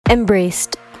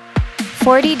Embraced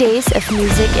 40 Days of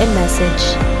Music and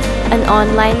Message, an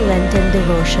online Lenten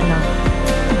devotional.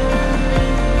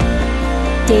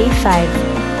 Day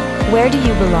 5. Where do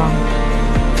you belong?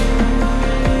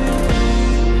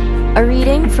 A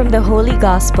reading from the Holy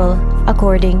Gospel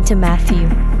according to Matthew.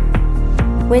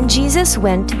 When Jesus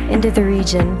went into the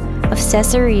region of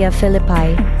Caesarea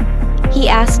Philippi, he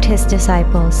asked his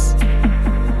disciples,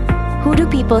 "Who do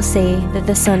people say that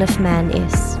the Son of Man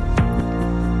is?"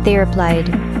 They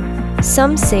replied,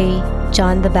 "Some say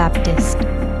John the Baptist,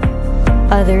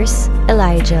 others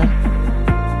Elijah,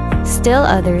 still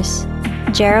others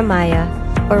Jeremiah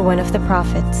or one of the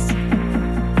prophets."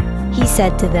 He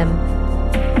said to them,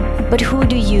 "But who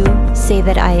do you say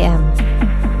that I am?"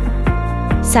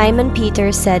 Simon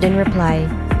Peter said in reply,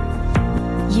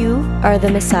 "You are the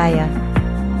Messiah,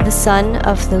 the Son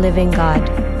of the living God."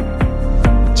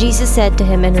 Jesus said to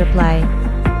him in reply,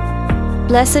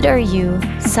 "Blessed are you,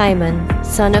 Simon,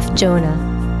 son of Jonah,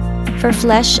 for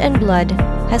flesh and blood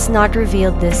has not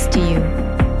revealed this to you,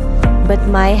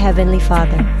 but my heavenly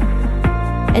Father.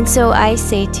 And so I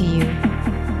say to you,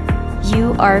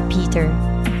 you are Peter,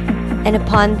 and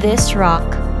upon this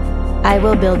rock I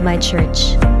will build my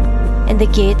church, and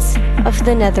the gates of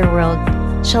the netherworld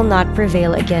shall not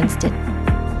prevail against it.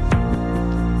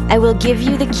 I will give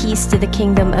you the keys to the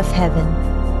kingdom of heaven.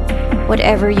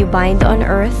 Whatever you bind on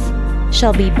earth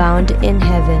shall be bound in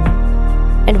heaven,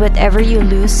 and whatever you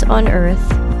loose on earth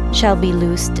shall be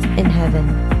loosed in heaven."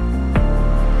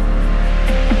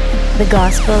 The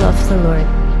Gospel of the Lord.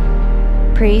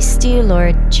 Praise to you,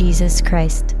 Lord Jesus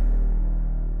Christ.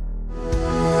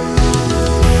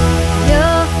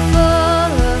 You're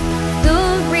full of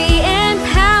glory and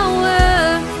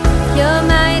power. Your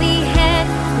mighty hand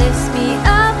lifts me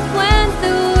up when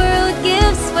the world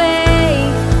gives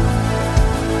way.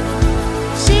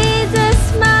 Jesus,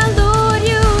 my Lord,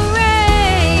 you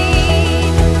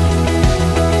reign.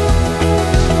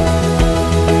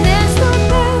 There's no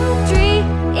boundary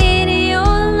in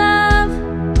your love,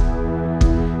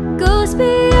 goes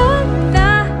beyond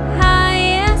the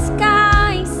highest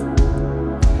skies.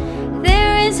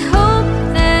 There is hope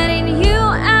that in you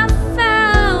I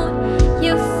found,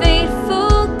 you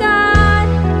faithful God.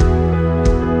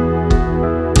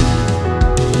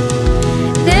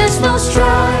 There's no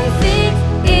striving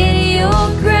in your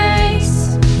grace.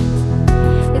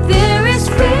 There is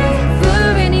favor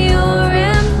in your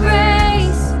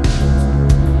embrace.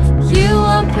 You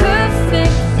are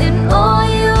perfect in all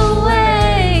your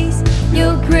ways,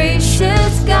 you're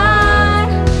gracious God.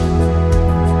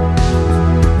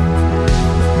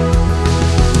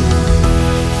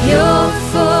 You're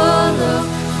full of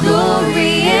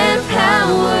glory and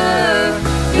power.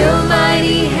 Your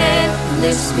mighty hand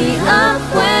lifts me up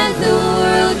when the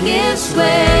world gives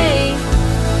way.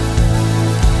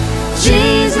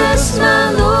 Jesus,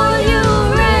 my Lord, you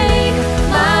reign.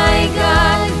 My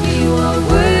God, you are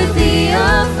worthy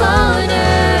of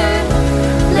honor.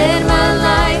 Let my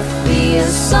life be a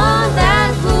song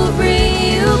that will bring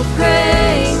you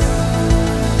praise.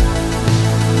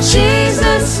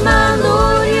 Jesus, my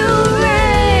Lord, you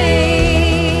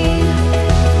reign.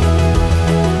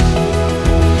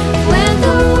 When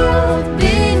the world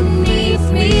beneath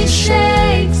me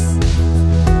shakes,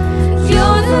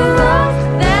 you're the rock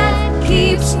that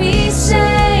keeps me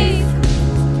safe.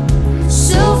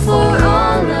 So for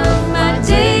all of my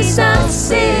days I'll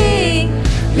sing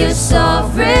your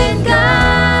sovereign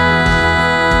God.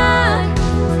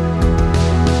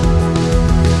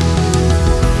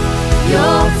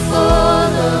 You're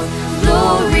full of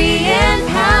glory and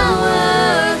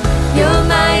power. Your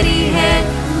mighty hand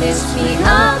lifts me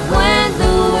up when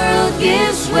the world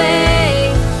gives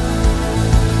way.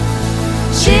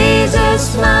 Jesus,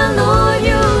 my Lord,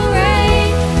 you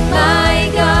reign. My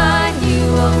God, you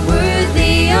are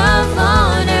worthy of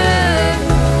honor.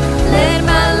 Let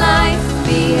my life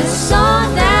be a song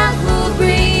that will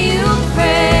bring you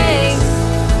praise.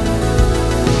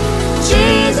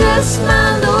 Jesus, my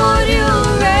Lord, you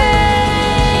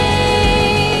reign.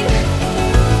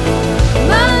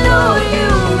 My Lord, you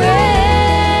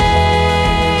reign.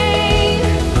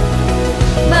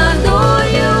 My Lord,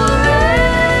 you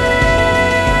reign.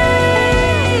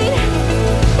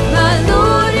 My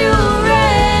Lord, you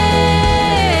reign.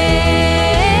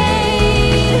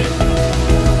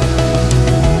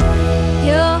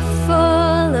 You're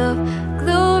full of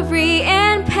glory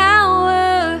and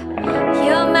power.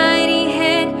 Your mighty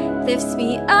hand lifts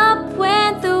me up when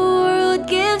the world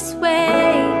gives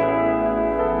way.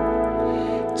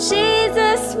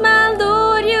 Jesus, my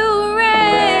Lord, you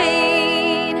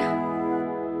reign.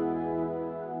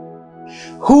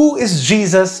 Who is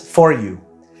Jesus for you?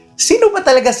 Sino ba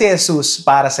talaga si Jesus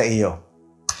para sa iyo?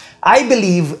 I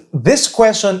believe this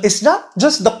question is not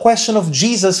just the question of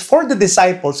Jesus for the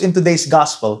disciples in today's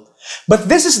gospel, but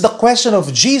this is the question of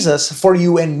Jesus for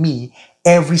you and me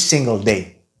every single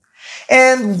day.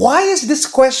 And why is this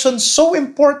question so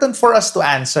important for us to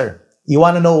answer? You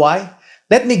want to know why?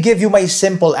 Let me give you my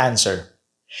simple answer.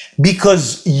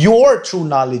 Because your true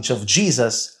knowledge of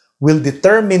Jesus will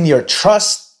determine your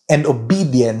trust and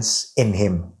obedience in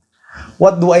Him.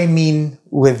 What do I mean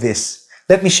with this?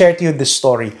 Let me share to you this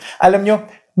story. Alam nyo,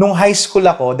 nung high school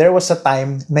ako, there was a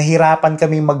time nahirapan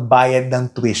kaming magbayad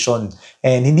ng tuition.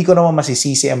 And hindi ko naman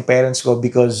masisisi ang parents ko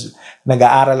because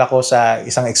nag-aaral ako sa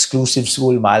isang exclusive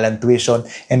school, mahal ang tuition.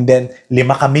 And then,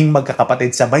 5 kaming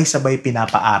magkakapatid, sabay-sabay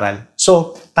pinapaaral.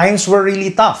 So, times were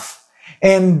really tough.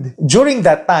 And during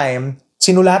that time,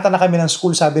 sinulatan na kami ng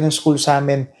school. Sabi ng school sa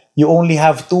amin, you only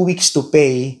have 2 weeks to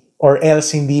pay or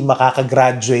else hindi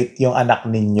makakagraduate yung anak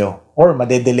ninyo or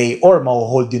madedelay or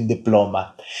mahuhold yung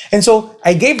diploma. And so,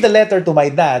 I gave the letter to my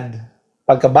dad.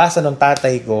 Pagkabasa ng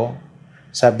tatay ko,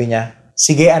 sabi niya,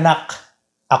 sige anak,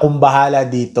 akong bahala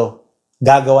dito.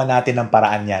 Gagawa natin ng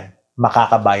paraan yan.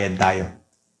 Makakabayad tayo.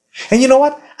 And you know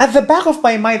what? At the back of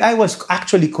my mind, I was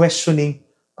actually questioning,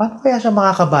 paano kaya siya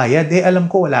makakabayad? Alam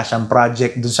ko wala siyang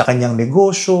project dun sa kanyang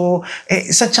negosyo.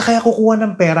 Saan siya kaya kukuha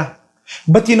ng pera?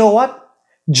 But you know what?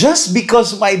 Just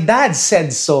because my dad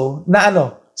said so,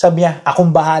 sabi niya,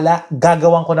 akong bahala,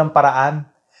 gagawan ko ng paraan.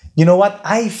 You know what?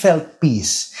 I felt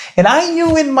peace. And I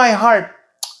knew in my heart,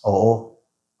 oo,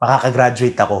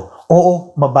 makakagraduate ako.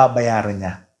 Oo, mababayaran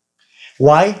niya.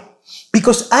 Why?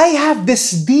 Because I have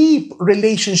this deep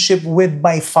relationship with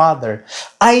my Father.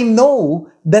 I know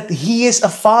that He is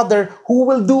a Father who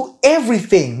will do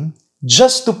everything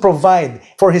just to provide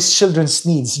for His children's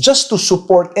needs, just to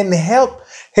support and help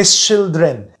His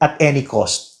children at any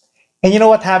cost. And you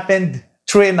know what happened?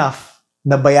 True enough,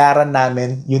 nabayaran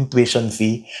namin yung tuition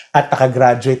fee at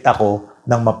nakagraduate ako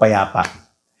ng mapayapa.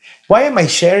 Why am I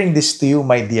sharing this to you,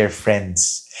 my dear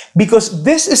friends? Because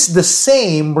this is the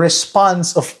same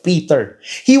response of Peter.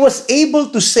 He was able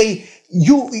to say,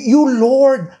 You,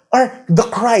 Lord, are the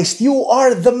Christ. You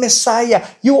are the Messiah.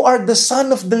 You are the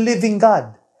Son of the living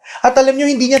God. At alam nyo,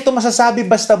 hindi niya ito masasabi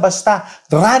basta-basta,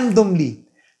 randomly.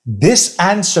 This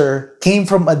answer came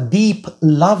from a deep,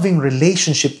 loving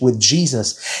relationship with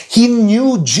Jesus. He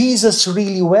knew Jesus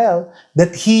really well,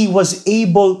 that he was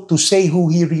able to say who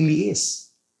he really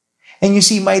is. And you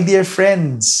see, my dear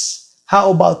friends, how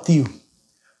about you?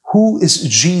 Who is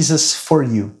Jesus for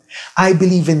you? I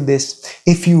believe in this.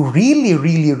 If you really,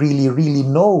 really, really, really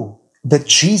know that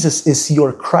Jesus is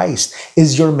your Christ,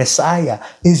 is your Messiah,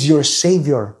 is your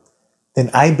Savior,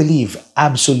 then I believe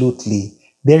absolutely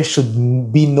there should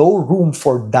be no room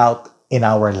for doubt in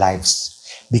our lives,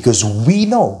 because we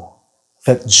know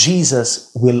that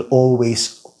Jesus will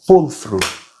always pull through.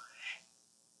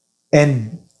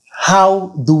 And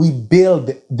how do we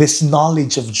build this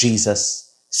knowledge of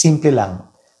Jesus? Simple lang.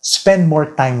 Spend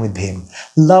more time with Him.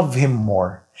 Love Him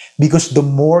more. Because the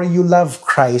more you love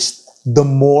Christ, the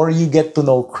more you get to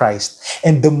know Christ.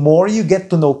 And the more you get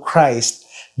to know Christ,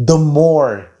 the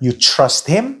more you trust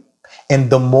Him, and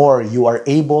the more you are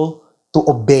able to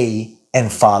obey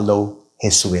and follow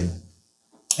His will.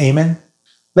 Amen?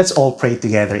 Let's all pray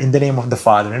together in the name of the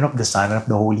Father, and of the Son, and of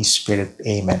the Holy Spirit.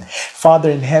 Amen.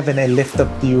 Father in heaven, I lift up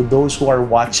to you those who are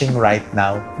watching right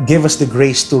now. Give us the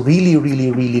grace to really,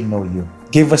 really, really know you.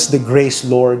 Give us the grace,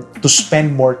 Lord, to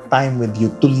spend more time with you,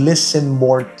 to listen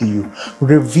more to you.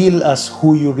 Reveal us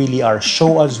who you really are.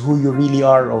 Show us who you really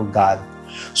are, O God,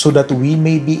 so that we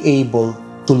may be able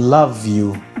to love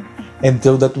you, and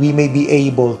so that we may be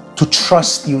able to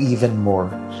trust you even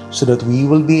more, so that we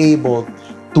will be able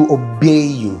to obey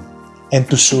you and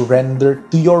to surrender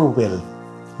to your will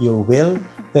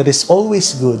that is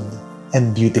always good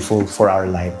and beautiful for our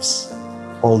lives.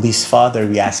 All these, Father,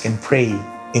 we ask and pray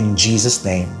in Jesus'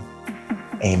 name.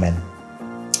 Amen.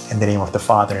 In the name of the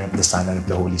Father, and of the Son, and of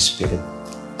the Holy Spirit.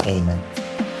 Amen.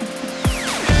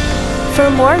 For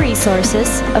more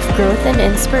resources of growth and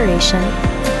inspiration,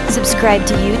 subscribe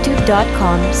to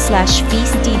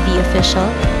youtube.com/feasttv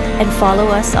official and follow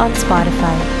us on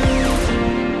Spotify.